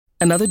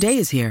Another day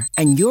is here,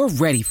 and you're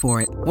ready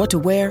for it. What to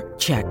wear?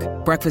 Check.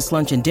 Breakfast,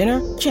 lunch, and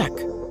dinner? Check.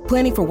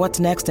 Planning for what's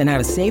next and how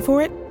to save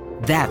for it?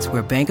 That's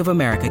where Bank of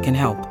America can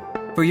help.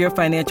 For your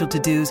financial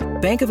to-dos,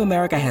 Bank of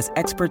America has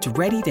experts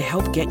ready to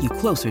help get you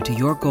closer to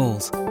your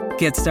goals.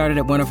 Get started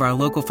at one of our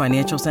local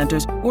financial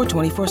centers or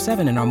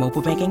 24/7 in our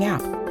mobile banking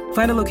app.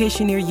 Find a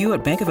location near you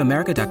at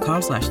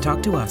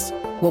bankofamerica.com/talktous.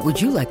 What would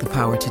you like the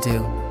power to do?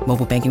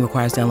 Mobile banking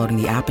requires downloading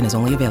the app and is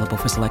only available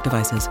for select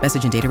devices.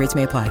 Message and data rates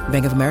may apply.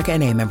 Bank of America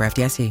N.A., member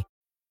FDIC.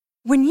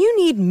 When you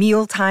need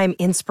mealtime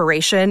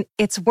inspiration,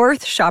 it's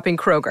worth shopping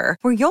Kroger,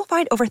 where you'll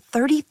find over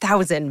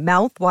 30,000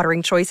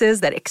 mouth-watering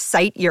choices that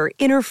excite your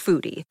inner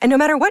foodie. And no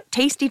matter what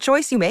tasty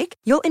choice you make,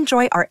 you'll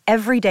enjoy our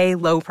everyday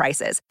low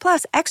prices,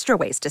 plus extra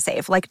ways to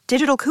save, like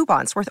digital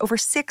coupons worth over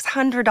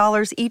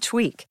 $600 each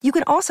week. You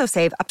can also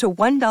save up to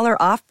 $1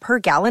 off per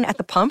gallon at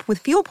the pump with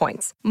fuel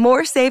points.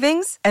 More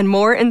savings and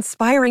more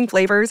inspiring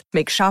flavors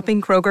make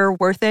shopping Kroger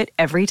worth it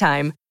every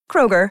time.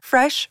 Kroger,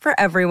 fresh for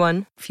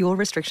everyone. Fuel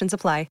restrictions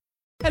apply.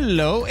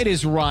 Hello, it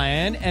is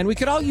Ryan, and we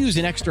could all use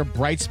an extra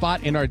bright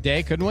spot in our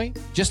day, couldn't we?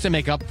 Just to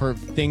make up for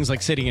things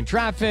like sitting in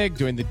traffic,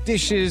 doing the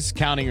dishes,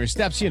 counting your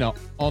steps,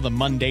 all the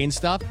mundane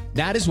stuff.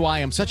 That is why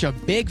I'm such a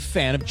big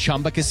fan of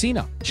Chumba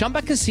Casino.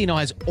 Chumba Casino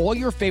has all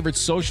your favorite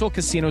social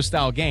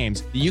casino-style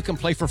games that you can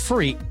play for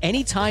free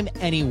anytime,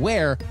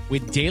 anywhere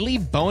with daily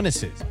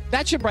bonuses.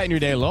 That should brighten your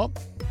day a little.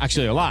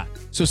 Actually, a lot.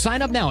 So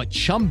sign up now at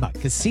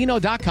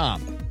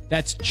ChumbaCasino.com.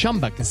 That's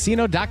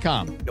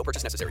ChumbaCasino.com. No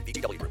purchase necessary.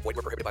 VGW Group. Void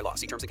where prohibited by law.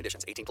 See terms and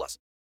conditions. 18+.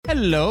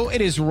 Hello,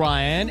 it is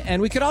Ryan, and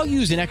we could all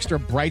use an extra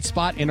bright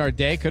spot in our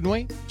day, couldn't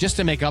we? Just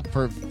to make up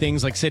for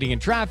things like sitting in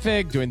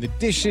traffic, doing the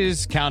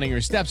dishes, counting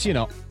your steps,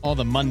 all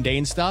the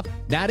mundane stuff.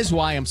 That is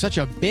why I'm such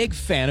a big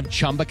fan of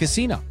Chumba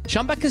Casino.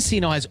 Chumba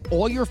Casino has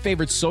all your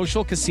favorite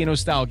social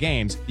casino-style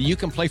games that you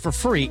can play for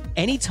free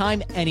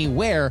anytime,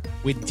 anywhere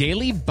with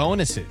daily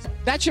bonuses.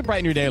 That should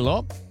brighten your day a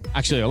little.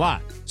 Actually, a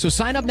lot. So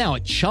sign up now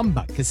at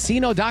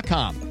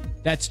ChumbaCasino.com.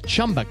 That's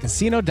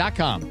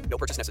ChumbaCasino.com. No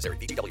purchase necessary.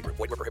 VGW Group.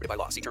 Void where prohibited by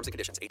law. See terms and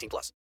conditions.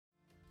 18+.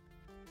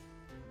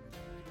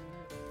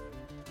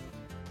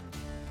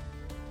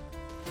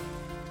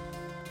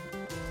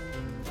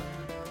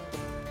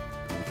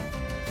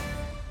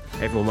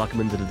 Hey everyone, welcome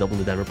into the Dublin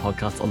to Denver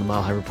podcast on the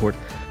Mile High Report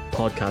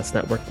podcast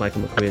network.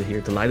 Michael McQuaid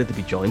here, delighted to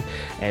be joined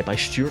by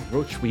Stuart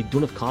Roach. We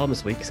don't have Colin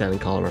this week, sending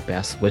Colin our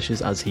best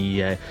wishes as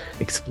he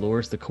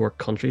explores the Cork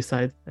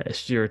countryside.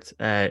 Stuart,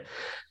 good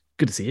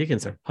to see you again,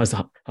 sir. How's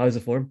the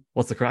form?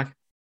 What's the crack?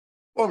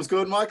 Form's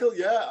good, Michael.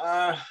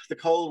 Yeah, the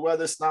cold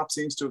weather snap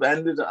seems to have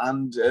ended,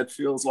 and it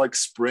feels like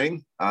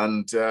spring.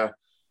 And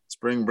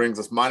spring brings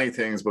us many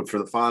things, but for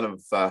the fan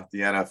of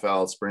the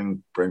NFL,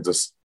 spring brings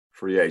us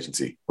free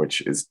agency, which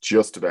is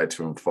just about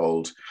to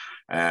unfold.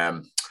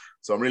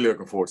 So I'm really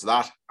looking forward to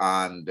that.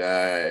 And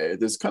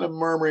there's kind of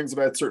murmurings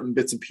about certain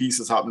bits and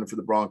pieces happening for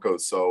the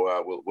Broncos.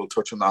 So we'll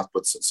touch on that.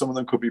 But some of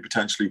them could be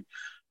potentially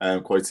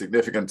quite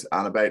significant,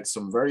 and about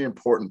some very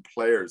important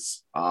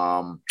players.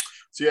 So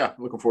yeah,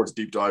 looking forward to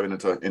deep diving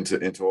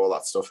into all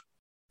that stuff.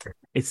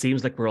 It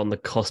seems like we're on the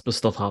cusp of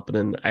stuff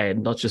happening,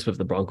 not just with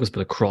the Broncos, but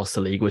across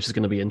the league, which is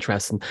going to be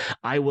interesting.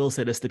 I will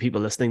say this to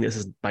people listening: this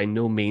is by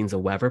no means a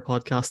weather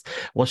podcast.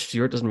 What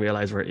Stuart doesn't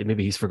realize, or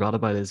maybe he's forgot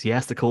about, is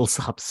yes, the cold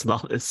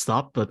is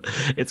stopped, but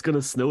it's going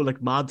to snow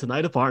like mad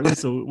tonight apparently.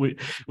 So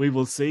we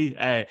will see.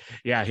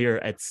 Here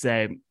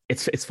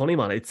it's funny,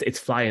 man. It's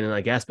flying, and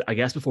I guess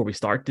before we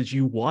start, did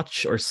you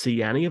watch or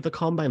see any of the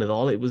combine at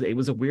all? It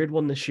was a weird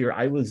one this year.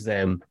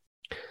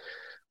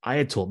 I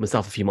had told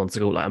myself a few months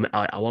ago, like,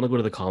 I want to go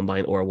to the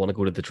combine or I want to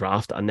go to the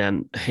draft, and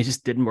then it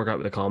just didn't work out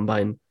with the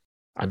combine.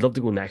 I'd love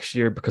to go next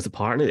year because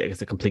apparently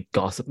it's a complete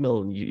gossip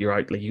mill, and you're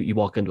out, like you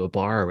walk into a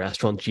bar or a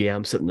restaurant,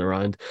 GM sitting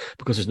around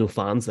because there's no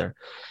fans there.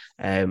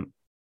 I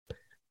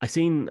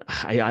seen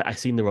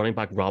the running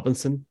back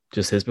Robinson,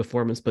 just his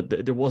performance, but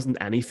there wasn't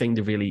anything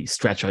to really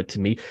stretch out to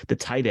me. The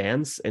tight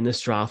ends in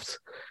this draft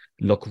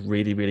look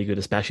really, really good,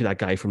 especially that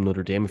guy from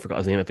Notre Dame. I forgot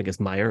his name. I think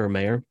it's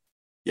Mayer.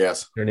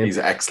 Yes, he's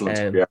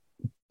excellent. Yeah.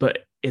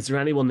 But is there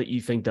anyone that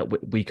you think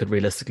that we could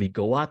realistically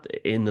go at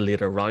in the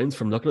later rounds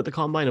from looking at the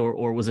combine,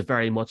 or was it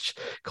very much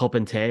cup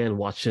and tea and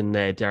watching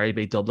Derry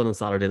beat Dublin on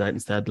Saturday night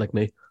instead, like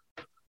me?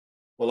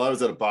 Well, I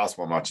was at a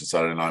basketball match on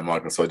Saturday night,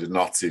 Michael, so I did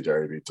not see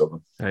Derry beat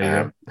Dublin.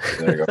 There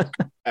you go.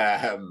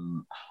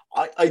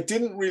 I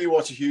didn't really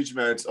watch a huge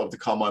amount of the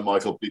combine,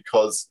 Michael,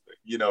 because,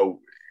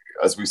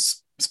 as we've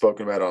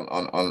spoken about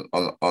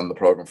on the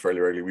program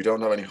fairly early, we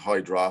don't have any high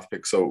draft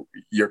picks, so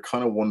you're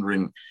kind of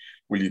wondering,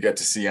 will you get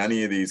to see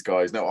any of these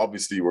guys? Now,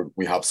 obviously,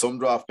 we have some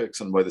draft picks,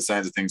 and by the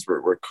sounds of things,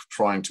 we're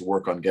trying to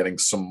work on getting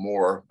some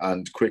more,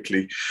 and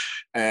quickly.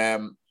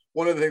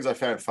 One of the things I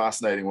found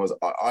fascinating was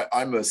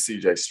I'm a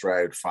CJ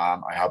Stroud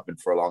fan. I have been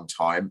for a long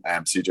time.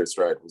 CJ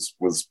Stroud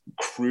was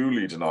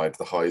cruelly denied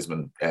the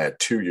Heisman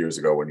 2 years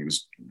ago when he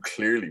was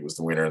clearly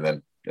the winner,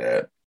 and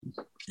then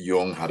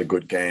Young had a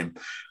good game.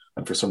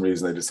 and for some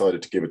reason they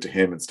decided to give it to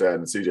him instead,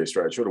 and CJ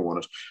Stroud should have won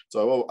it.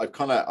 So I've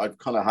kind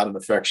of had an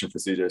affection for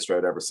CJ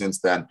Stroud ever since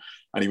then,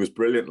 and he was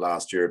brilliant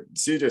last year.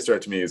 CJ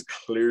Stroud to me is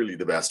clearly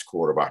the best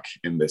quarterback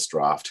in this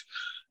draft.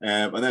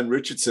 And then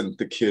Richardson,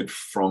 the kid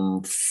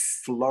from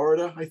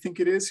Florida, I think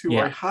it is, who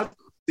I had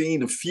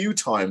seen a few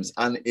times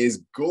and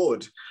is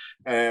good.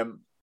 And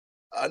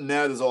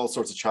now there's all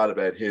sorts of chat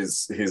about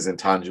his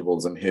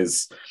intangibles, and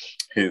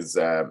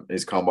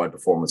his combine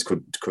performance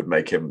could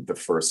make him the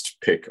first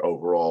pick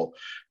overall,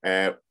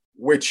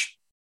 which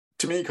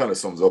to me kind of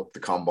sums up the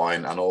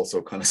combine, and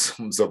also kind of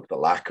sums up the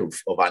lack of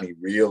any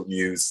real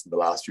news in the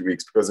last few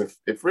weeks. Because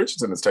if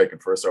Richardson is taken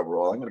first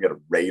overall, I'm going to get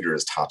a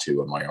Raiders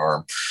tattoo on my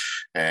arm.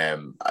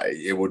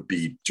 It would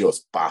be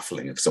just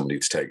baffling if somebody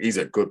to take. He's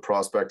a good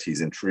prospect. He's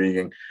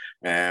intriguing.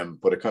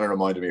 But it kind of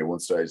reminded me at one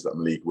stage that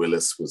Malik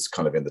Willis was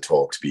kind of in the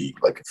talk to be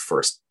like a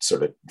first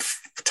sort of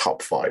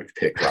top 5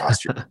 pick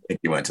last year. I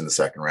think he went in the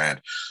second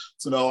round.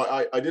 So no,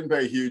 I didn't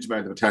pay a huge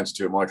amount of attention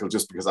to it, Michael,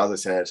 just because, as I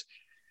said,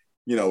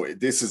 you know,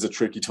 this is a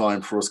tricky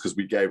time for us because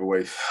we gave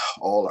away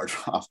all our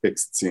draft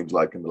picks, it seems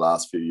like, in the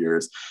last few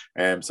years.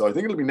 So I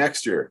think it'll be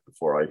next year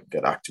before I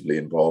get actively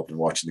involved in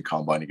watching the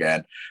combine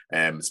again,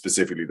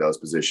 specifically those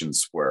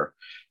positions where,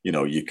 you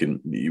know,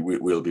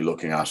 we'll be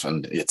looking at,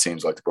 and it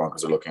seems like the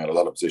Broncos are looking at a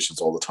lot of positions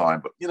all the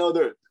time. But, you know,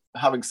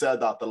 having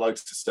said that, they like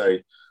to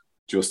stay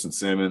Justin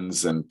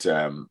Simmons and,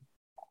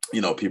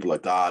 you know, people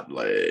like that.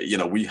 You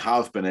know, we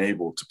have been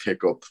able to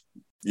pick up,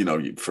 you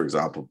know, for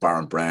example,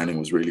 Baron Browning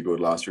was really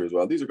good last year as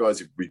well. These are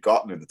guys we've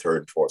gotten in the 3rd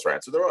and 4th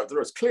round. So there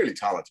are clearly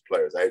talented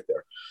players out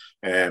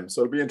there.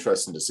 So it'll be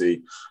interesting to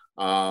see.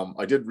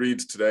 I did read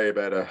today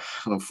about an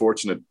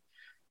unfortunate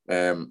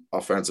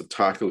offensive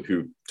tackle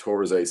who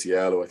tore his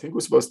ACL, who I think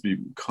was supposed to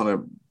be kind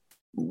of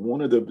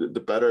one of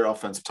the better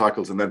offensive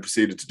tackles, and then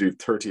proceeded to do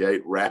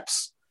 38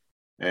 reps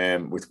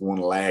with one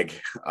leg,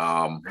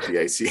 the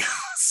ACL.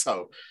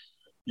 So,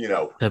 you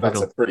know,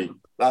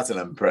 that's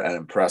an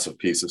impressive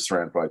piece of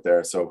strength right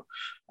there. So,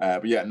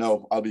 but yeah,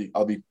 no, I'll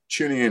be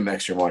tuning in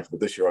next year, Michael. But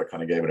this year I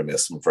kind of gave it a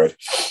miss, I'm afraid.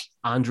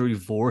 Andrew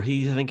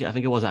Voorhees, I think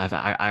it was.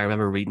 I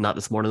remember reading that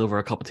this morning over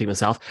a cup of tea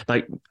myself.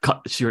 Like,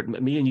 Stuart,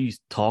 me and you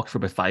talked for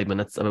about 5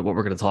 minutes about what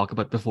we're going to talk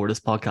about before this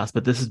podcast,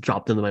 but this has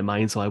dropped into my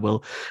mind, so I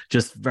will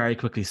just very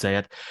quickly say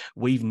it.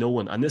 We've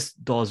known, and this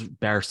does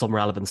bear some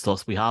relevance to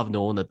us, we have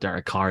known that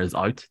Derek Carr is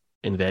out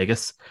in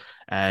Vegas.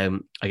 I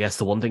guess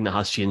the one thing that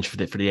has changed for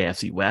the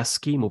AFC West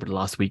scheme over the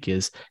last week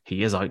is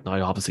he is out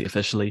now, obviously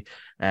officially,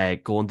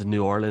 going to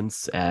New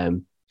Orleans.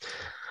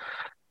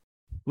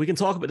 We can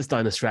talk about this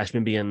down the stretch,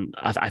 maybe, and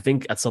I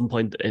think at some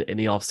point in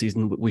the off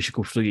season we should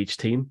go through each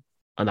team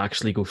and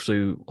actually go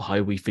through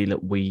how we feel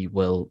that we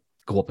will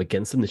go up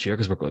against them this year,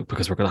 because we're going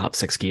to have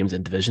 6 games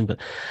in division. But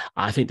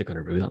I think they're going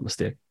to rue that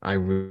mistake.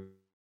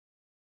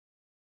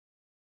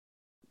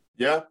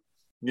 Yeah,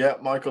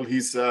 Michael,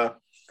 he's a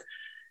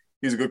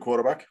good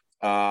quarterback.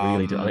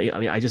 Really do. I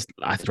mean, I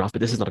have to draft,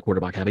 but this is not a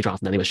quarterback heavy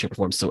draft in any way, shape, or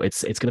form. So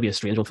it's going to be a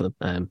strange one for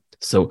them.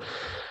 So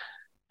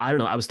I don't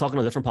know. I was talking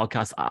on a different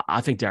podcast. I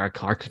think Derek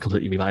Carr could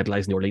completely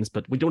revitalize New Orleans,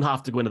 but we don't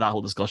have to go into that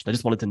whole discussion. I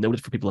just wanted to note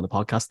it for people on the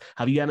podcast.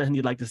 Have you anything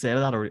you'd like to say to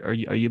that, or are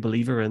you a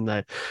believer in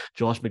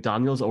Josh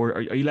McDaniels, or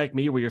are you like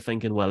me, where you're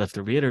thinking, well, if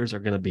the Raiders are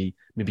going to be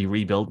maybe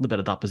rebuilding a bit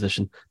of that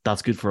position,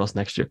 that's good for us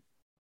next year?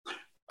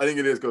 I think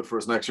it is good for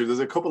us next year. There's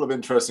a couple of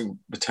interesting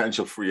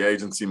potential free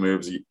agency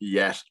moves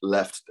yet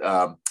left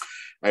out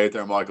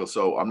there, Michael.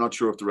 So I'm not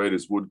sure if the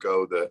Raiders would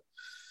go the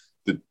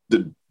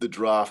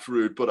draft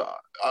route, but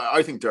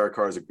I think Derek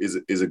Carr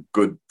is a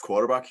good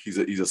quarterback. He's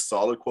a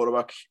solid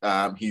quarterback.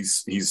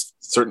 He's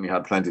certainly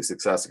had plenty of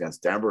success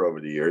against Denver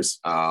over the years.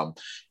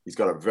 He's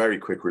got a very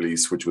quick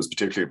release, which was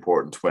particularly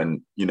important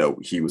when, you know,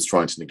 he was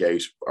trying to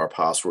negate our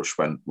pass rush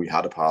when we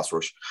had a pass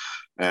rush.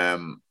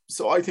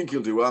 So I think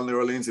he'll do well in New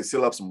Orleans. They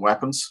still have some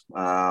weapons.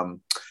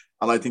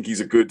 And I think he's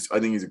a good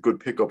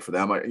pickup for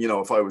them.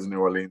 If I was a New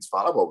Orleans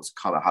fan, I've always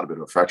kind of had a bit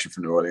of affection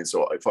for New Orleans.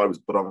 So if I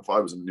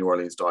was a New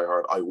Orleans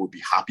diehard, I would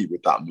be happy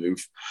with that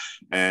move.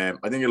 I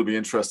think it'll be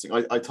interesting.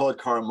 I thought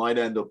Carr might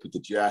end up with the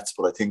Jets,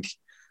 but I think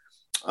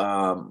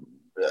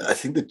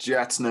the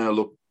Jets now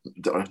look.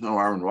 I know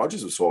Aaron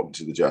Rodgers was talking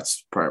to the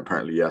Jets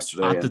apparently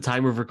yesterday. At the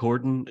time of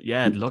recording,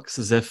 yeah, it looks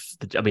as if,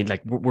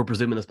 we're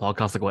presuming this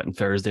podcast will go out on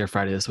Thursday or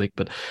Friday this week,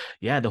 but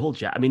yeah, the whole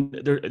Jet. I mean,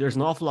 there's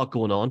an awful lot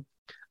going on.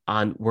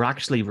 And we're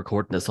actually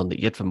recording this on the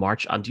 8th of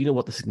March. And do you know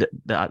what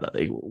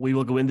we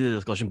will go into the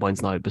discussion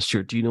points now, but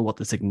sure, do you know what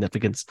the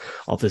significance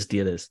of this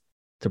date is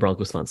to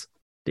Broncos fans?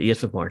 The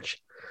 8th of March.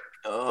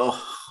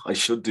 Oh, I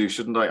should do,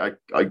 shouldn't I?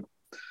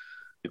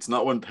 It's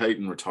not when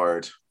Peyton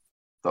retired.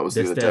 That was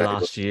this the day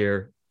last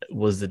year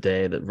was the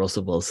day that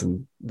Russell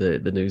Wilson, the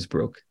news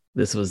broke.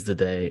 This was the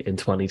day in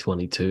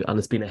 2022. And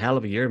it's been a hell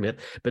of a year, mate.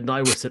 But now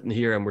we're sitting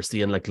here and we're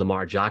seeing like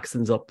Lamar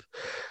Jackson's up.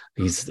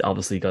 He's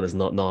obviously got his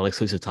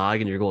non-exclusive tag,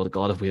 and you're going,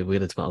 God, if we had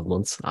waited 12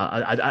 months.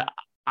 I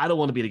don't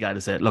want to be the guy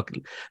to say, look,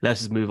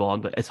 let's just move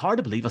on. But it's hard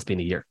to believe it's been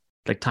a year.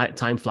 Like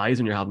time flies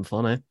when you're having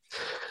fun, eh?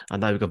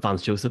 And now we've got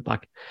Vance Joseph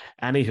back.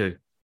 Anywho,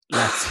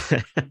 let's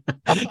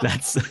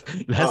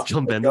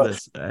jump into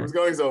this. It was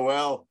going so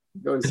well.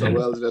 Going so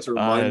well, you have to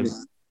remind me.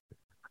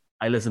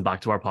 I listened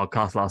back to our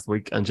podcast last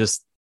week and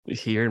just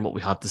hearing what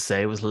we had to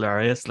say was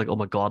hilarious. Like, oh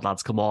my God,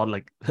 lads, come on.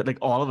 Like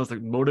all of us,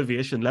 like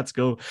motivation, let's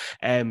go.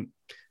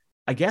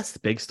 I guess the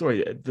big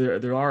story,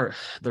 there are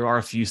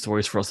a few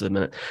stories for us at the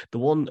minute. The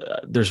one,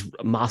 there's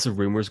massive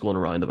rumors going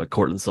around about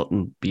Courtland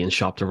Sutton being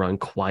shopped around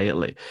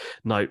quietly.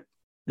 Now,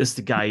 this is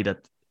the guy that,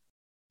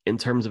 in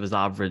terms of his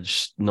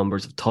average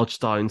numbers of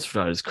touchdowns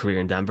throughout his career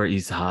in Denver,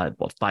 he's had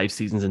 5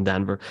 seasons in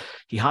Denver.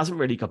 He hasn't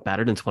really got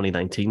better than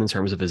 2019 in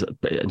terms of his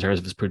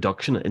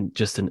production, and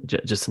just in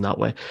that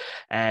way.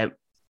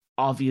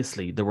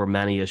 Obviously, there were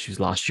many issues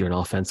last year in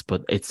offense,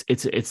 but it's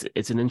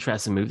an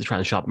interesting move to try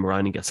and shop him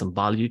around and get some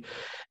value.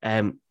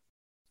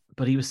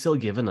 But he was still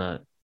given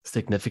a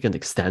significant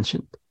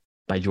extension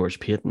by George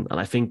Payton, and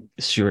I think,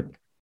 Stuart,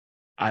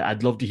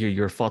 I'd love to hear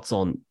your thoughts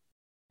on,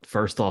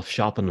 first off,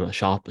 shopping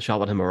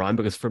him around,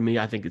 because for me,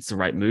 I think it's the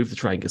right move to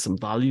try and get some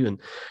value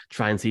and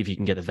try and see if you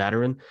can get a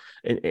veteran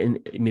in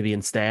maybe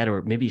instead,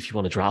 or maybe if you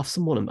want to draft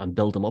someone and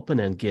build them up and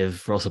then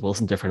give Russell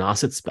Wilson different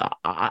assets. But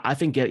I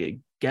think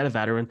get a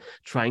veteran,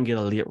 try and get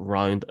a late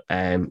round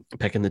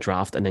pick in the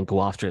draft, and then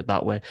go after it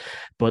that way.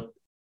 But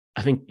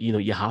I think,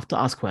 you have to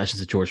ask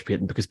questions of George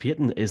Payton, because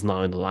Payton is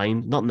now on the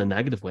line, not in a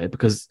negative way,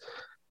 because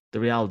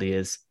the reality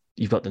is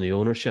you've got the new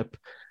ownership,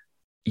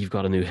 you've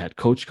got a new head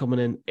coach coming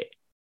in.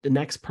 The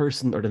next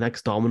person, or the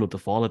next domino to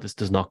fall if this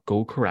does not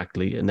go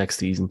correctly next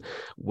season,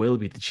 will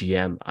be the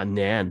GM, and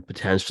then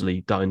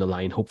potentially down the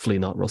line, hopefully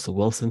not Russell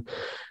Wilson.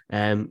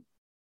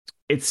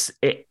 It's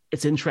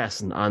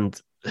interesting, and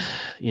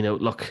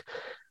look,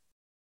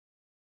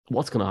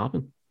 what's going to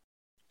happen?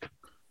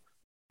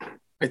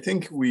 I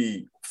think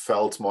we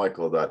felt,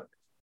 Michael, that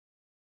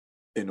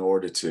in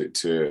order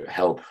to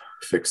help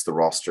fix the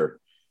roster,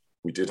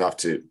 we did have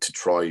to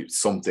try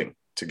something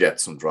to get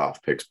some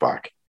draft picks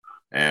back.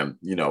 As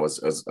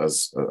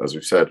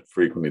we've said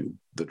frequently,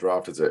 the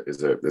draft is a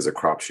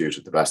crapshoot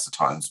at the best of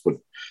times, but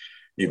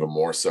even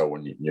more so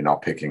when you're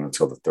not picking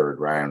until the third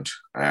round.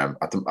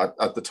 At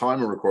the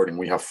time of recording,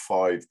 we have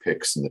 5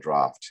 picks in the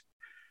draft.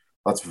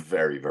 That's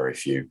very, very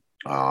few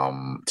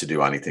to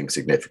do anything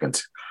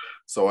significant.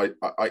 So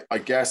I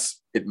guess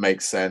it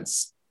makes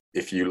sense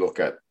if you look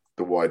at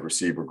the wide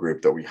receiver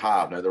group that we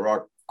have. Now, there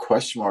are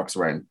question marks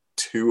around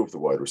 2 of the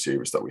wide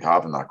receivers that we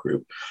have in that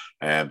group,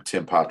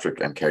 Tim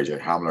Patrick and KJ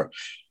Hamler.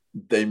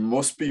 They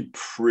must be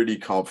pretty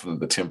confident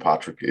that Tim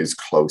Patrick is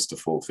close to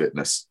full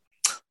fitness.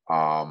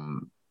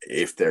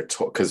 If they're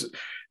because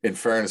in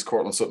fairness,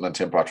 Courtland Sutton and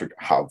Tim Patrick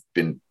have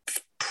been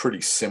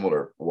pretty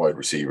similar wide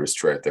receivers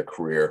throughout their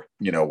career.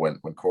 When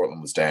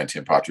Courtland was down,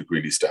 Tim Patrick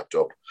really stepped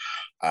up.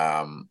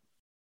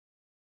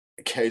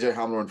 KJ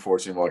Hamler,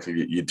 unfortunately, Michael,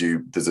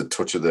 there's a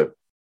touch of the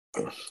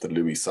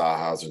Louis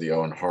Saahas or the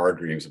Owen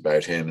Hargreaves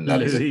about him, and that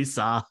Louis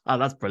Saah. Oh,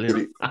 that's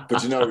brilliant.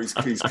 But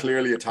he's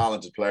clearly a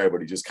talented player,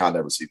 but he just can't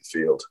ever see the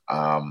field.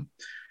 I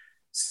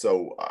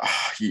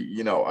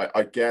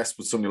guess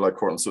with somebody like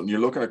Courtland Sutton, you're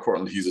looking at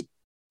Courtland.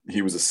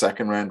 He was a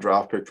second round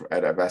draft pick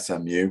out of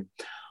SMU,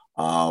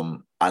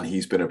 and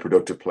he's been a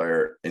productive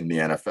player in the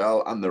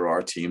NFL. And there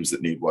are teams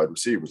that need wide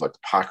receivers, like the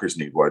Packers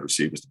need wide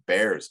receivers. The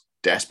Bears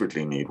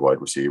desperately need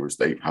wide receivers.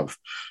 They have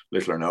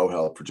little or no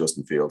help for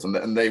Justin Fields,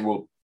 and they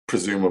will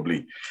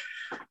presumably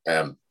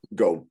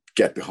go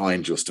get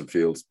behind Justin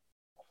Fields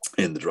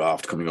in the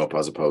draft coming up,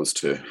 as opposed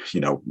to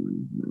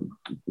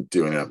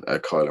doing a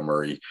Kyler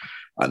Murray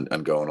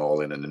and going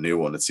all in a new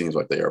one. It seems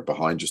like they are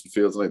behind Justin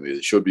Fields. I think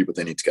they should be, but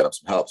they need to get him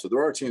some help. So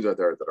there are teams out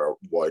there that are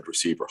wide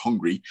receiver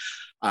hungry,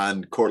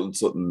 and Courtland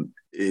Sutton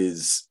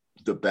is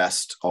the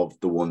best of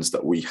the ones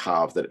that we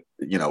have that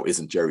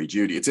isn't Jerry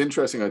Jeudy. It's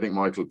interesting, I think,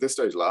 Michael, at this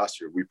stage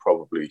last year, we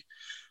probably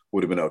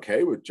would have been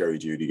okay with Jerry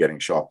Jeudy getting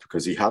shopped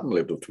because he hadn't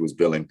lived up to his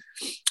billing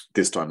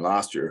this time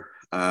last year.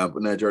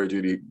 But now Jerry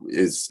Jeudy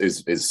is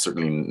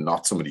certainly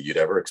not somebody you'd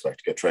ever expect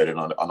to get traded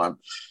on. And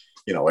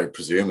I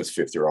presume his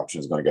 5th-year option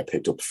is going to get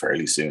picked up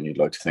fairly soon, you'd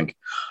like to think.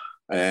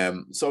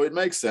 So it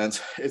makes sense.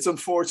 It's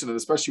unfortunate,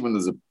 especially when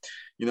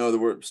there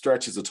were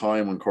stretches of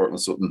time when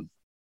Courtland Sutton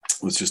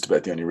was just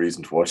about the only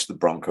reason to watch the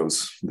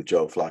Broncos, the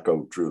Joe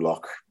Flacco, Drew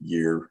Lock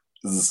year.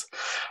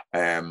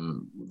 There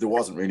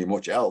wasn't really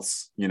much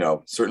else,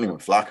 certainly when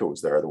Flacco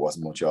was there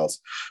wasn't much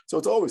else. So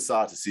it's always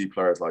sad to see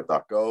players like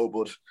that go.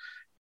 But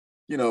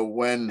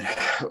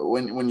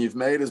when you've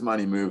made as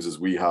many moves as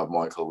we have,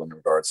 Michael, in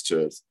regards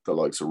to the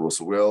likes of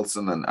Russell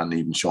Wilson and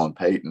even Sean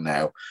Payton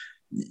now,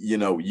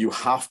 you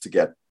have to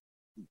get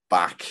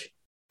back.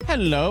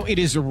 Hello, it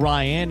is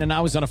Ryan, and I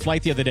was on a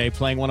flight the other day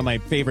playing one of my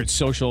favorite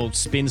social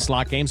spin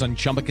slot games on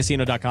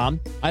ChumbaCasino.com.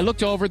 I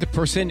looked over at the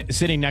person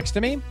sitting next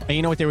to me, and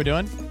you know what they were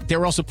doing? They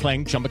were also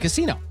playing Chumba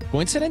Casino.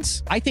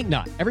 Coincidence? I think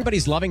not.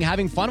 Everybody's loving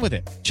having fun with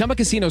it. Chumba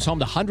Casino is home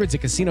to hundreds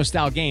of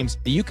casino-style games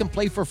that you can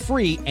play for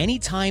free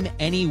anytime,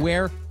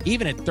 anywhere,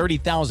 even at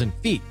 30,000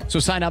 feet. So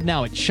sign up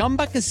now at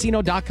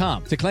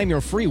ChumbaCasino.com to claim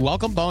your free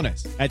welcome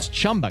bonus. That's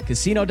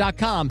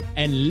ChumbaCasino.com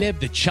and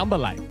live the Chumba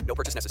life. No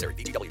purchase necessary.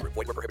 VGW. Void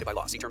where prohibited by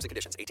law. See terms and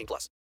conditions.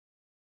 18+.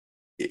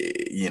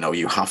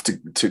 You have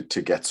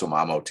to get some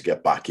ammo to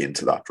get back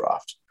into that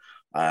draft.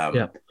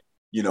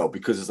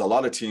 because there's a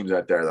lot of teams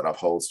out there that have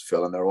holes to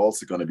fill, and they're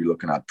also going to be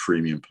looking at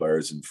premium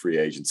players in free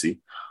agency.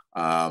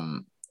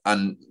 And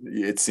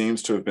it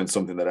seems to have been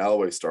something that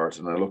Elway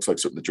started, and it looks like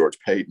something that George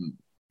Payton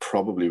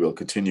probably will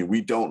continue.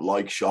 We don't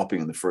like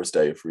shopping on the first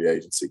day of free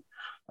agency.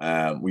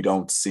 We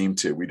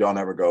don't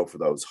ever go for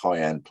those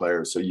high-end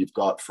players. So you've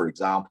got, for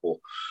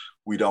example,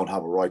 we don't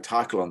have a right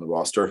tackle on the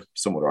roster.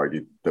 Some would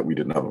argue that we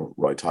didn't have a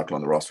right tackle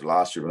on the roster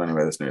last year, but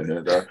anyway, that's neither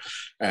here nor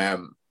there.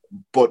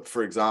 But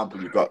for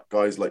example, you've got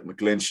guys like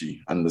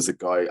McGlinchey, and there's a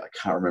guy, I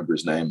can't remember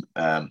his name,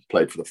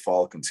 played for the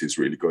Falcons, who's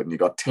really good. And you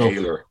got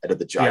Taylor out of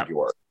the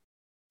Jaguars.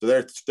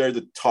 Yeah. So they're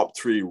the top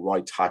three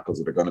right tackles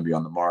that are going to be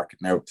on the market.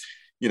 Now,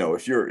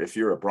 if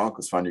you're a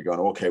Broncos fan, you're going,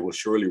 okay, well,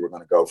 surely we're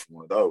going to go for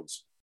one of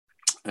those.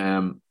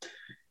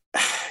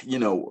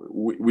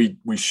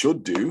 We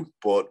should do,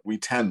 but we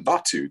tend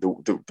not to.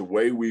 The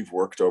way we've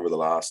worked over the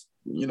last,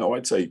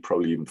 I'd say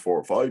probably even 4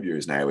 or 5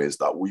 years now, is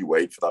that we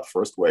wait for that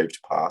first wave to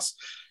pass,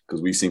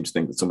 because we seem to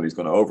think that somebody's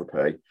going to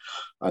overpay,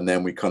 and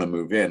then we kind of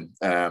move in.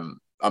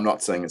 I'm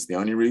not saying it's the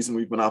only reason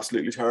we've been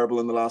absolutely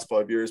terrible in the last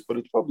 5 years, but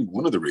it's probably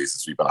one of the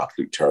reasons we've been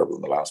absolutely terrible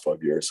in the last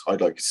 5 years.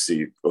 I'd like to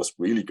see us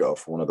really go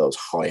for one of those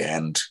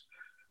high-end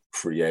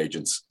free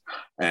agents.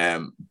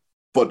 Sorry,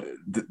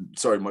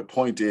 my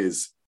point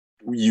is,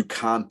 you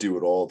can't do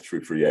it all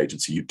through free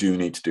agency. You do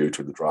need to do it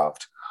through the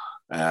draft.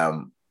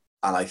 And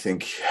I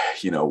think,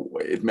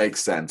 it makes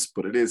sense,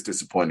 but it is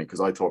disappointing,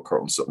 because I thought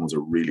Courtland Sutton was a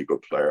really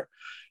good player,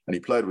 and he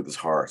played with his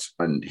heart.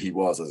 And he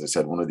was, as I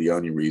said, one of the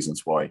only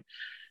reasons why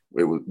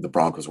the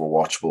Broncos were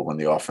watchable when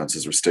the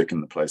offenses were sticking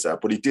the place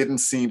out. But he didn't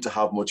seem to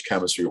have much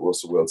chemistry with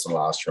Russell Wilson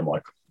last year,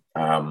 Michael.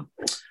 And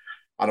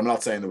I'm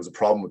not saying there was a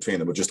problem between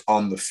them, but just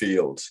on the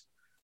field,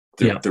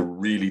 there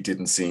really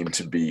didn't seem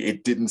to be.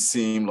 It didn't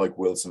seem like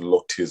Wilson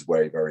looked his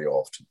way very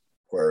often,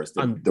 whereas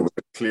there was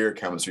a clear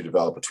chemistry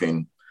developed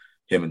between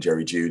him and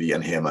Jerry Jeudy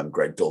and him and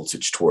Greg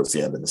Dulcich towards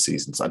the end of the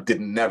season. So it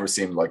never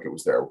seemed like it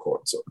was there with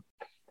Courtland Sutton.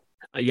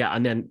 Yeah,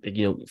 and then,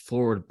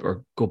 forward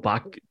or go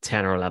back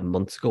 10 or 11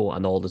 months ago,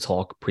 and all the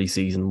talk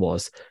preseason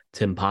was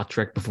Tim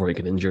Patrick before he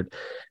got injured,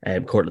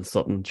 Courtland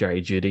Sutton,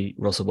 Jerry Jeudy,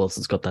 Russell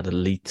Wilson's got that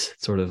elite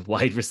sort of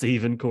wide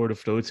receiving core to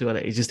throw to, and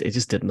it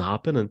just didn't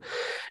happen, and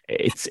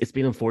it's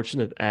been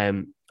unfortunate.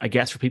 I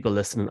guess for people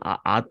listening,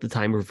 at the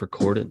time of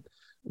recording,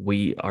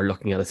 we are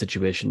looking at a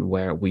situation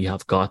where we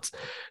have got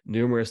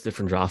numerous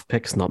different draft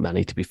picks, not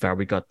many to be fair.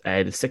 We got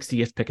the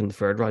 68th pick in the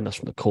third round, that's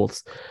from the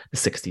Colts, the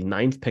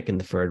 69th pick in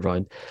the third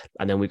round,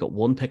 and then we got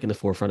one pick in the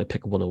fourth round at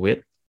pick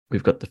 108.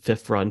 We've got the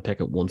 5th round pick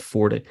at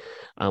 140,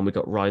 and we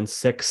got round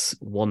 6,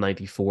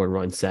 194, and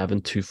round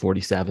 7,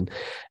 247.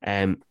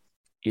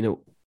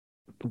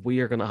 We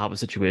are going to have a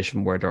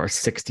situation where there are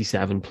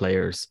 67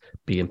 players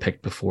being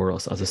picked before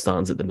us as it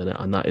stands at the minute,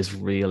 and that is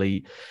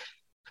really...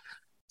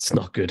 it's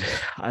not good.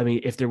 I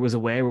mean, if there was a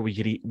way where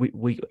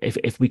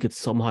if we could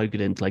somehow get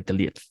into like the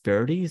late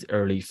 30s,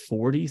 early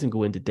 40s and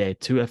go into day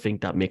 2, I think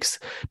that makes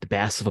the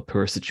best of a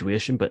poor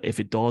situation. But if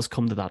it does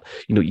come to that,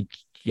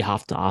 you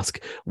have to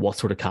ask, what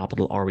sort of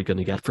capital are we going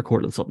to get for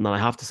Courtland Sutton? And I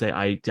have to say,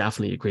 I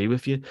definitely agree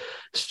with you,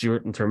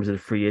 Stuart, in terms of the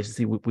free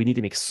agency. We need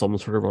to make some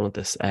sort of run at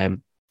this.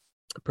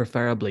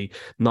 Preferably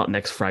not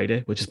next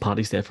Friday, which is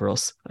Paddy's Day for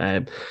us.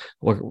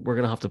 We're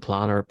gonna have to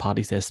plan our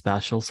Paddy's Day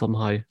special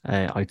somehow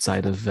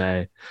outside of.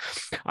 I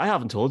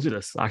haven't told you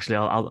this actually.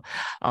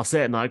 I'll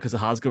say it now because it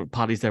has got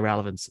Paddy's Day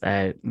relevance.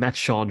 Met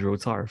Sean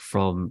Rotar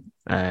from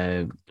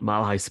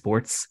Mile High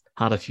Sports.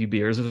 Had a few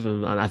beers with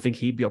him, and I think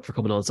he'd be up for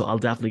coming on. So I'll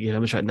definitely give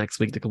him a shout next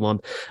week to come on.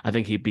 I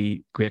think he'd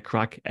be great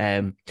crack.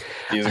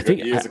 He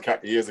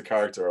is a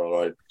character,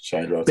 all right.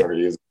 Sean Rotar.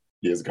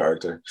 He is a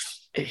character.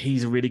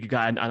 He's a really good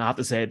guy, and I have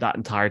to say that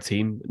entire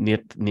team,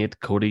 Nate,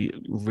 Cody,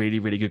 really,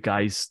 really good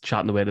guys.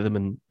 Chatting away to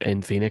them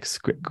in Phoenix,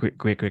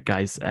 great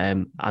guys.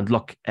 And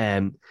look,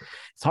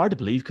 it's hard to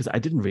believe because I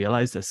didn't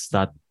realize this,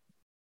 that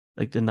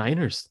like the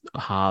Niners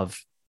have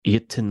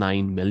 8 to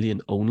 9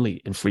 million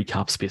only in free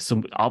cap space.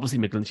 So obviously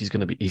McGlinchey's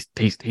going to be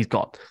he's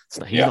got,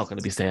 so he's not going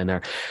to be staying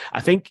there.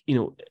 I think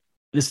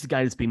this is the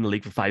guy that's been in the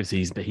league for 5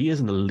 seasons, but he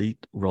is an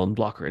elite run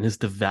blocker, and his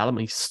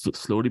development, he's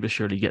slowly but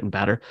surely getting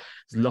better.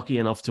 He's lucky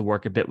enough to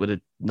work a bit with the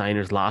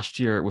Niners last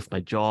year with my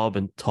job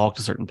and talk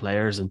to certain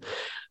players, and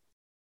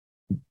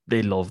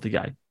they love the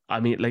guy.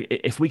 I mean, like,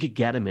 if we could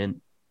get him in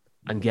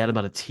and get him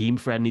at a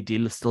team-friendly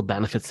deal that still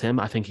benefits him,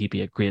 I think he'd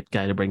be a great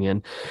guy to bring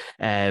in.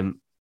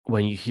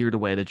 When you hear the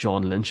way that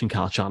John Lynch and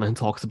Cal Shanahan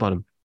talks about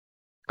him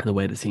and the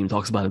way the team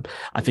talks about him,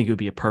 I think it would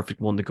be a perfect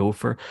one to go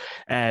for.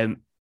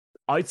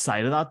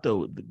 Outside of that,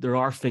 though, there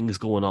are things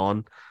going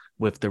on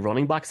with the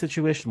running back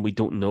situation. We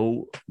don't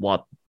know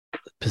what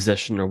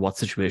position or what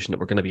situation that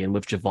we're going to be in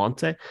with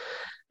Javonte.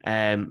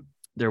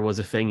 There was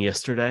a thing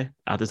yesterday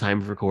at the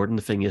time of recording,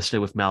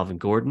 with Melvin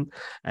Gordon,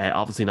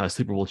 obviously now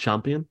Super Bowl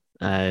champion.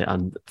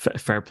 And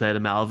fair play to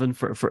Melvin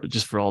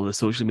for all the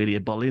social media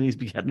bullying he's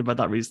been getting about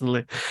that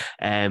recently.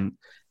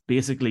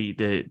 Basically,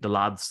 the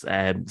lads,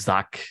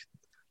 Zach,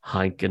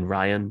 Hank and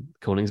Ryan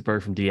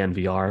Koenigsberg from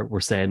DNVR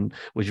were saying,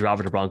 would you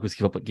rather the Broncos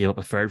give up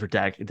a third for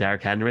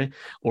Derrick Henry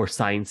or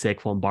sign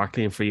Saquon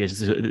Barkley in free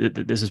agency?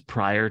 This is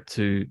prior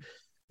to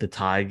the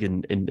tag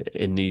in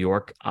New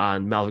York,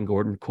 and Melvin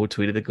Gordon quote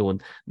tweeted it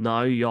going,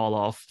 "Now y'all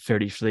off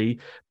 33,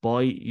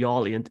 boy,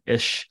 y'all ain't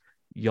ish.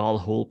 Y'all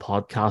whole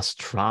podcast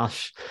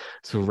trash."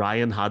 So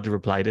Ryan had to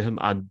reply to him,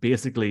 and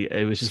basically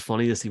it was just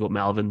funny to see what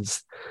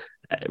Melvin's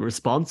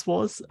response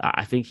was.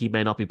 I think he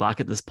may not be back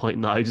at this point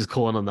now, just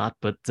going on that,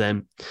 but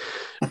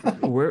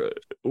we're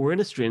in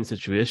a strange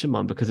situation,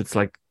 man, because it's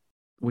like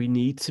we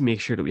need to make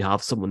sure that we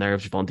have someone there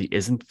if Javonte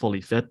isn't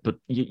fully fit, but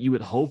you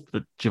would hope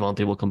that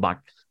Javonte will come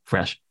back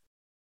fresh.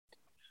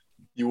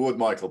 You would,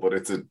 Michael, but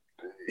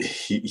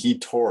he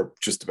tore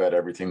just about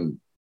everything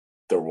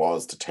there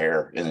was to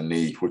tear in a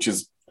knee, which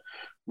is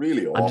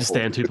really awful. I'm just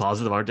staying too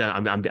positive, aren't I?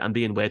 I'm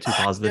being way too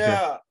positive yeah.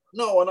 here.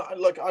 No, and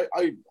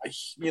I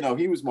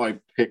he was my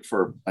pick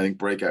for, I think,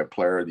 breakout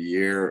player of the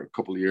year a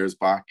couple of years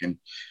back, and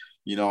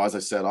as I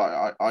said,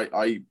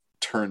 I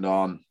turned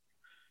on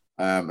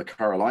a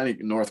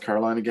North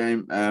Carolina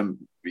game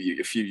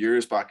a few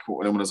years back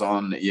when it was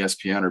on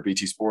ESPN or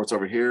BT Sports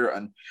over here,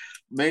 and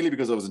mainly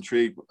because I was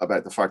intrigued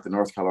about the fact that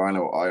North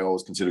Carolina I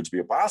always considered to be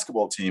a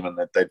basketball team, and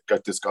that they've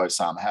got this guy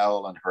Sam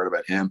Howell, and heard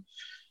about him.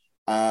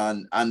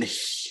 And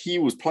he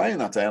was playing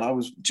that day, and I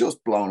was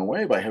just blown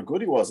away by how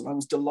good he was. And I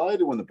was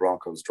delighted when the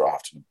Broncos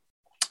drafted him.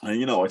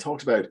 And, I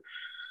talked about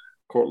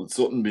Cortland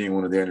Sutton being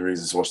one of the only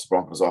reasons to watch the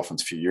Broncos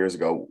offense a few years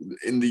ago.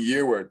 In the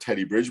year where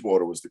Teddy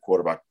Bridgewater was the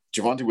quarterback,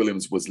 Javonte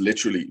Williams was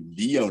literally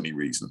the only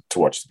reason to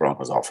watch the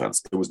Broncos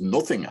offense. There was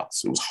nothing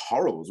else. It was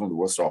horrible. It was one of the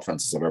worst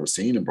offenses I've ever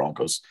seen in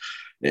Broncos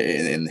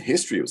in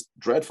history. It was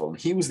dreadful. And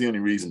he was the only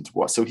reason to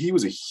watch. So he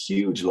was a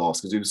huge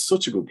loss because he was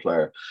such a good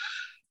player.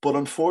 But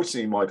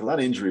unfortunately, Michael, that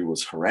injury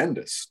was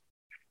horrendous.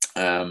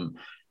 And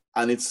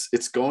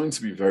it's going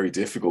to be very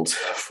difficult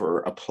for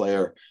a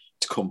player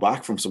to come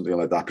back from something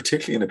like that,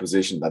 particularly in a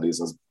position that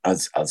is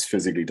as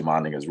physically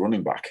demanding as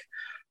running back.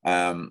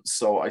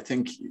 So I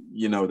think,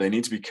 they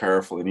need to be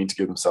careful. They need to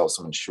give themselves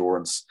some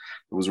insurance.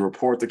 There was a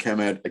report that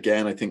came out,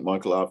 again, I think,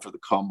 Michael, after the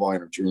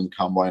combine or during the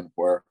combine,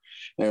 where,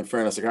 now in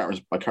fairness, I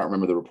can't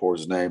remember the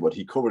reporter's name, but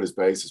he covered his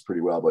bases pretty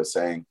well by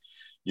saying,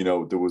 there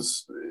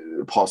was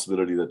a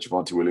possibility that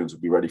Javonte Williams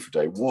would be ready for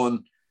day one.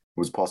 There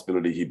was a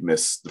possibility he'd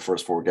miss the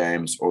first 4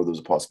 games, or there was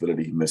a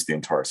possibility he'd miss the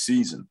entire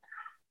season.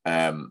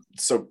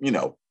 So,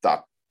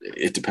 that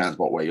it depends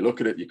what way you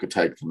look at it. You could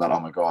take from that, oh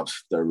my God,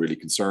 they're really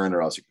concerned,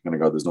 or else you're going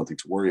to go, there's nothing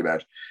to worry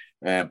about.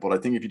 But I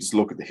think if you just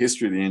look at the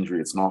history of the injury,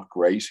 it's not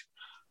great.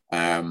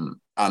 And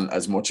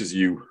as much as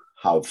you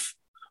have,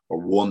 or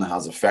one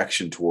has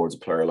affection towards a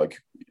player like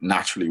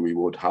naturally we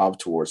would have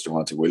towards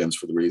Javonte Williams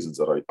for the reasons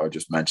that I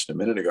just mentioned a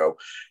minute ago,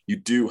 you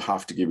do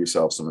have to give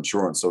yourself some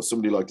insurance. So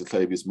somebody like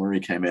Latavius Murray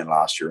came in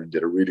last year and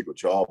did a really good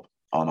job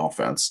on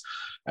offense,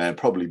 and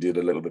probably did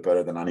a little bit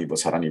better than any of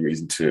us had any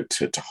reason to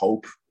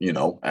hope.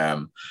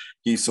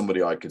 He's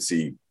somebody I could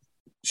see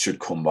should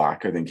come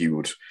back. I think he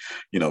would,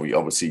 he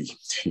obviously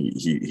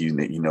he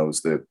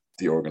knows the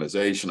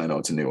organization. I know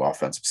it's a new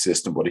offensive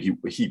system, but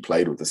he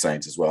played with the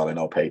Saints as well. I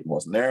know Peyton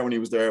wasn't there when he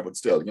was there, but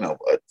still,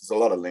 there's a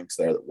lot of links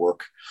there that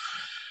work.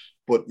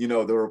 But, the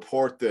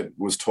report that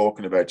was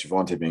talking about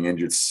Javonte being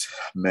injured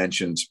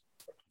mentioned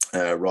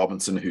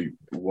Robinson, who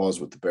was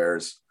with the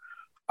Bears,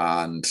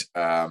 and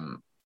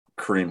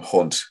Kareem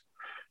Hunt,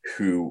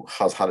 who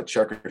has had a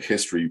checkered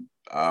history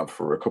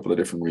for a couple of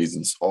different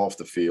reasons off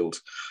the field,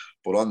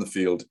 but on the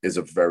field is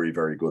a very,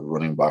 very good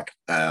running back.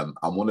 And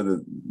one of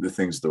the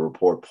things the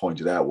report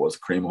pointed out was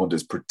Kareem Hunt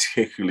is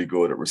particularly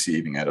good at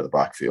receiving out of the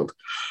backfield.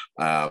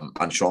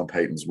 And Sean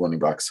Payton's running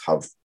backs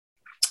have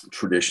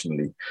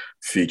traditionally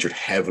featured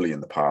heavily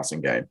in the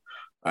passing game.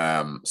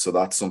 So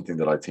that's something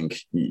that I think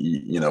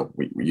you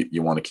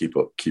want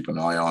to keep an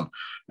eye on.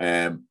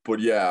 But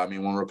yeah, I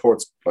mean, when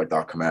reports like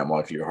that come out,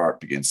 Michael, your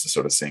heart begins to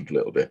sort of sink a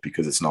little bit,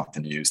 because it's not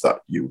the news that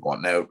you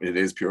want. Now, it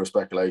is pure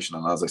speculation,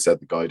 and as I said,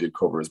 the guy did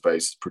cover his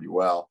bases pretty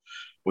well.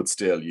 But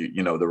still,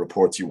 the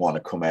reports you want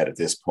to come out at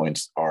this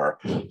point are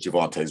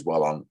Javonte's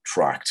well on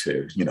track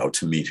to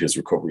meet his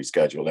recovery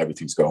schedule.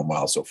 Everything's going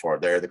well so far.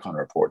 They're the kind of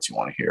reports you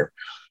want to hear.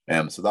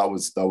 So that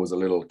was a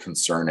little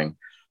concerning.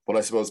 But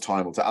I suppose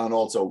time will tell. And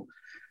also,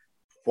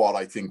 what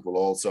I think will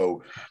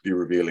also be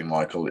revealing,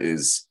 Michael,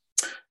 is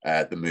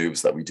the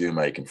moves that we do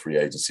make in free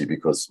agency,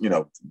 because,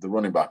 the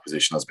running back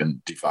position has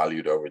been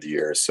devalued over the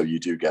years. So you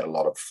do get a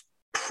lot of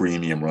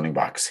premium running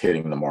backs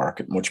hitting the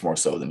market, much more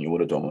so than you would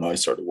have done when I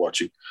started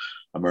watching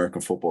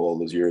American football all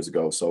those years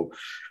ago. So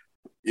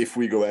if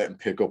we go out and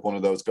pick up one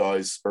of those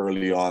guys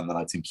early on, then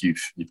I think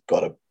you've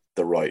got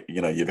the right,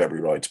 you've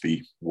every right to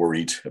be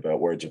worried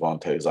about where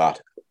Javonte is at.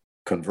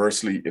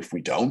 Conversely, if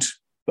we don't,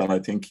 then I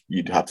think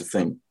you'd have to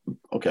think,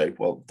 okay,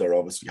 well, they're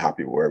obviously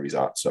happy with where he's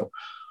at. So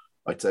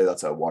I'd say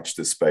that's a watch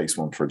this space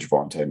one for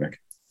Javonte,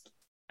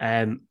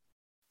 Mick.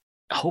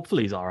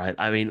 Hopefully he's all right.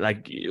 I mean,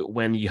 like,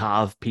 when you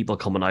have people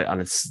coming out and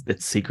it's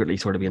secretly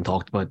sort of being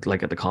talked about,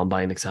 like at the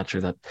combine,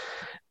 etc., that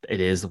it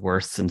is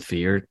worse than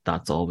feared,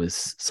 that's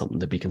always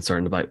something to be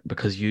concerned about,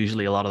 because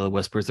usually a lot of the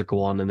whispers that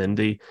go on in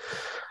Indy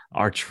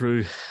are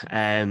true.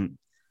 And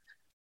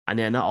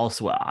then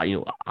also,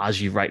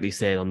 as you rightly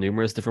said on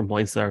numerous different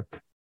points there,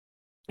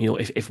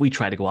 if we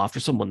try to go after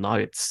someone now,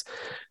 it's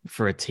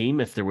for a team.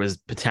 If there was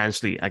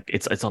potentially, like,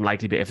 it's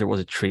unlikely, but if there was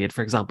a trade,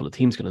 for example, the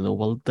team's going to know,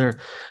 well, they're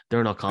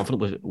not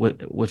confident with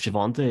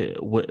Javonte.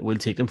 We'll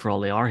take them for all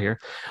they are here,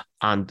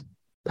 and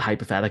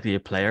hypothetically, a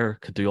player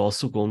could do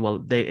also going,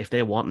 well, if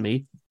they want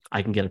me,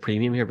 I can get a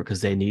premium here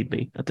because they need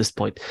me at this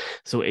point.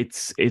 So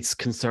it's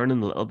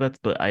concerning a little bit,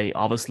 but I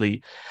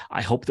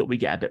hope that we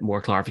get a bit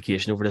more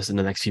clarification over this in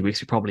the next few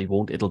weeks. We probably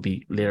won't. It'll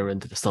be later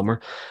into the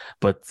summer,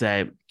 but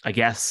I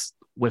guess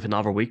with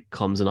another week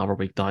comes another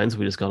week down. So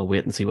we just got to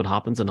wait and see what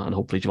happens, and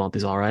hopefully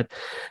Javante's all right.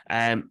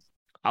 I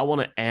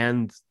want to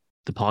end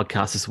the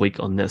podcast this week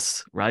on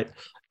this, right?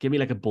 Give me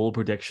like a bold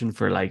prediction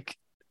for like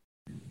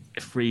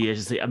free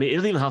agency. I mean, it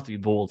doesn't even have to be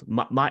bold.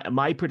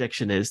 My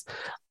prediction is,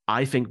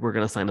 I think we're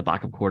going to sign a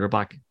backup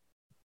quarterback,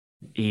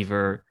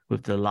 either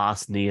with the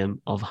last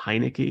name of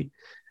Heineke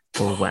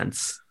or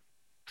Wentz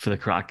for the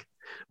crack.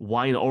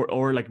 Why,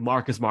 or like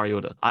Marcus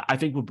Mariota. I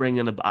think we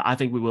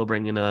will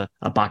bring in a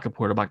backup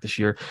quarterback this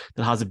year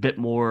that has a bit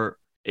more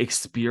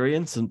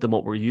experience than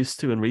what we're used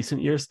to in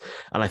recent years.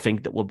 And I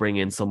think that we'll bring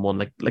in someone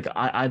like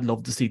I'd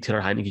love to see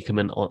Taylor Heineke come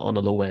in on a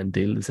low end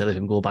deal instead of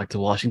him go back to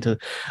Washington.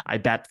 I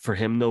bet for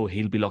him though,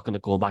 he'll be looking to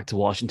go back to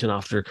Washington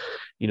after,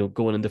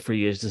 going into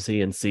free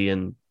agency and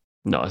seeing,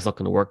 no, it's not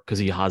going to work because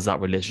he has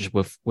that relationship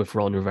with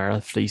Ron Rivera,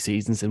 3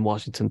 seasons in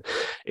Washington.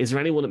 Is there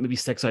anyone that maybe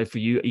sticks out for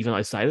you, even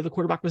outside of the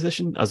quarterback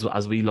position,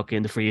 as we look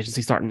into free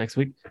agency starting next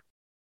week?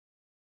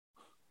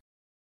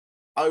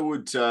 I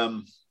would,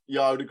 I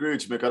would agree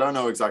with you, Mick. I don't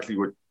know exactly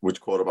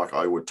which quarterback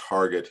I would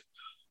target.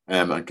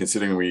 And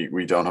considering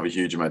we don't have a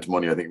huge amount of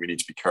money, I think we need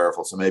to be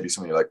careful. So maybe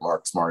somebody like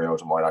Marcus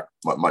Mariota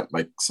might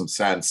make some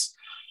sense.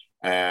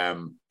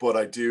 But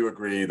I do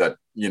agree that,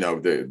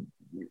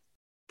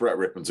 Brett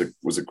Rippon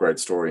was a great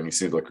story, and he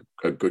seemed like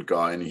a good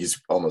guy, and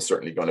he's almost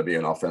certainly going to be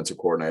an offensive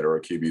coordinator or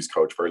a QB's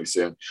coach fairly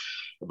soon.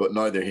 But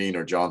neither he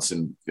nor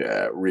Johnson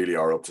really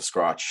are up to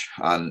scratch.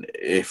 And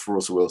if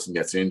Russell Wilson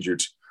gets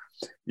injured,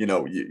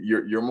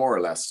 you're more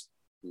or less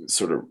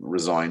sort of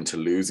resigned to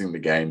losing the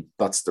game.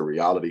 That's the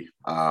reality.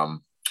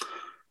 And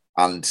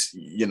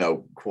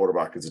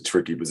quarterback is a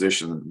tricky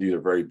position. These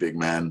are very big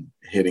men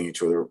hitting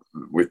each other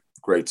with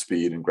great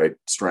speed and great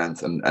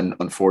strength. And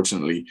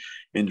unfortunately,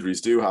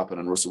 injuries do happen.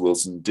 And Russell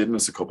Wilson did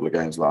miss a couple of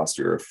games last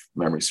year, if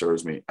memory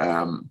serves me.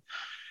 And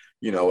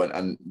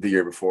the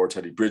year before,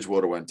 Teddy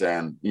Bridgewater went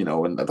down,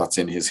 and that's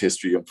in his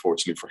history,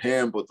 unfortunately for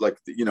him. But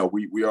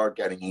we are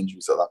getting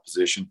injuries at that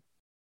position.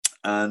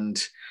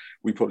 And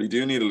we probably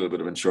do need a little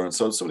bit of insurance.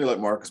 So somebody like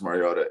Marcus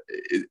Mariota,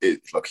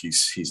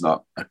 he's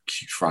not a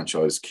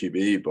franchise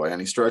QB by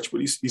any stretch,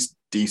 but he's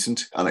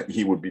decent, and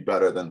he would be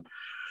better than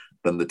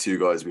the 2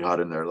 guys we had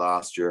in there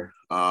last year.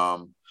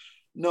 No,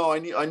 I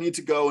need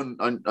to go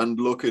and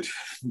look at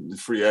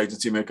free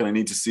agency, Mick, and I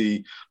need to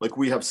see, like,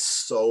 we have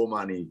so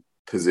many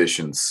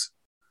positions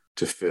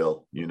to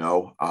fill, and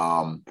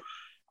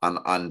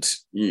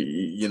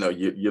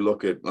you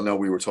look at, I know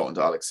we were talking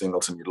to Alex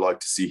Singleton, you'd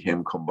like to see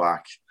him come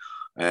back.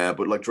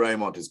 But like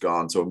Draymond is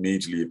gone, so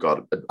immediately you've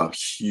got a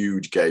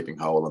huge gaping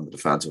hole on the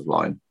defensive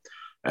line.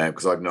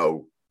 Because I've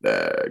no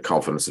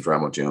confidence that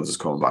Draymond Jones is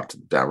coming back to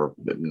Denver.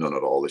 None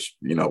at all.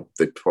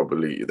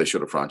 They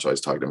should have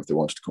franchise tagged him if they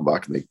wanted to come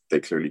back, and they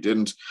clearly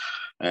didn't.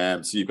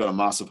 So you've got a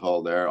massive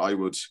hole there. I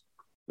would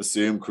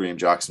assume Kareem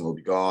Jackson will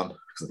be gone,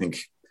 because I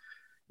think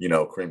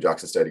Kareem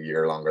Jackson stayed a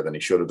year longer than he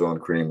should have done.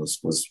 Kareem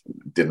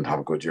didn't have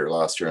a good year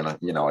last year, and I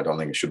don't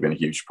think it should have been a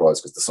huge surprise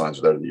because the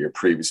signs were there the year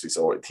previously.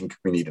 So I think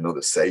we need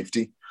another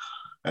safety.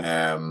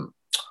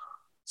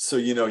 So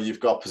you've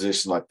got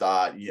positions like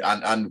that,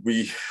 and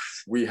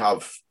we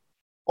have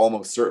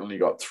almost certainly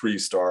got 3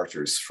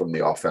 starters from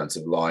the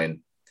offensive line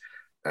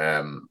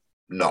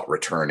not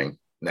returning.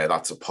 Now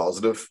that's a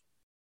positive,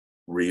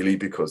 really,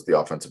 because the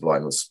offensive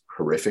line was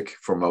horrific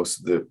for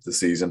most of the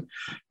season.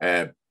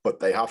 But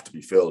they have to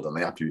be filled, and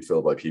they have to be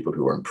filled by people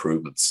who are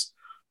improvements.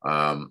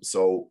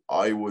 So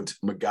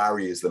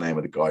McGarry is the name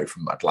of the guy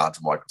from Atlanta,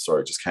 Michael.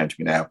 Sorry, it just came to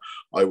me now.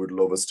 I would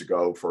love us to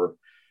go for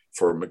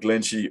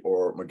McGlinchey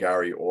or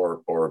McGarry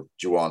or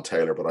Juwan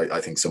Taylor, but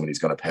I think somebody's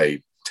going to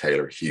pay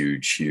Taylor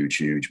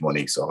huge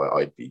money. So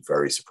I'd be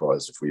very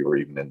surprised if we were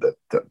even in the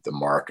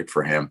market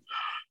for him.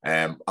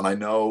 And I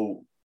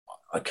know,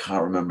 I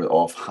can't remember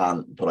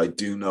offhand, but I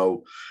do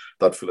know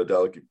that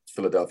Philadelphia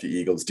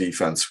Eagles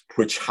defense,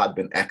 which had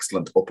been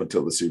excellent up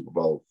until the Super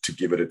Bowl, to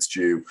give it its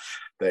due,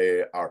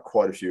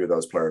 quite a few of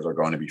those players are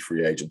going to be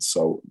free agents.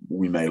 So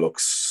we may look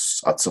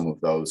at some of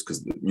those,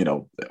 because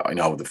I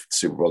know the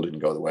Super Bowl didn't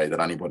go the way that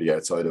anybody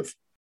outside of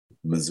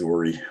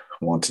Missouri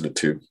wanted it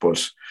to,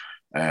 but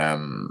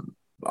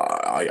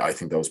I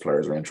think those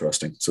players are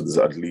interesting. So there's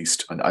at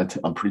least, and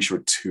I'm pretty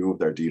sure 2 of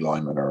their D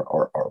linemen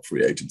are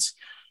free agents.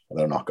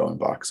 They're not going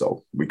back,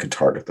 so we can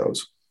target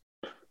those.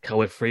 Can't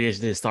wait for free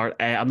agency to start.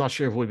 I'm not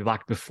sure if we'll be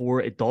back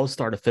before it does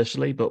start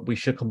officially, but we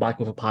should come back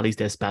with a Paddy's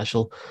Day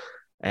special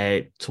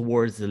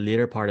towards the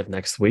later part of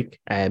next week.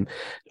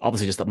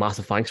 Obviously, just a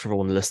massive thanks for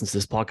everyone who listens to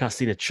this podcast.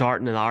 Seen it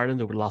charting in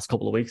Ireland over the last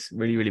couple of weeks.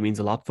 Really, really means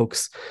a lot,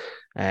 folks.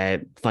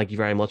 Thank you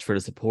very much for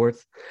the support.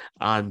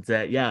 And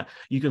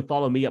you can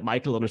follow me at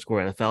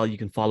Michael_NFL. You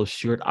can follow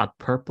Stuart at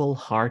Purple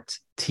Heart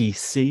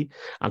TC,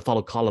 and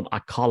follow Colm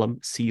at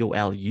Colm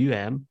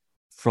COLUM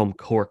from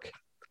Cork,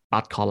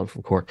 at Colm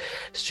from Cork.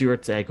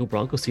 Stuart, go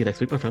Broncos. See you next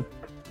week, my friend.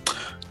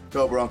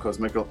 Go Broncos,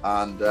 Michael.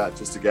 And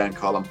just again,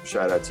 Colm,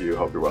 shout out to you.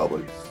 Hope you're well,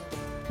 buddy.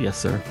 Yes,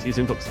 sir. See you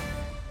soon, folks.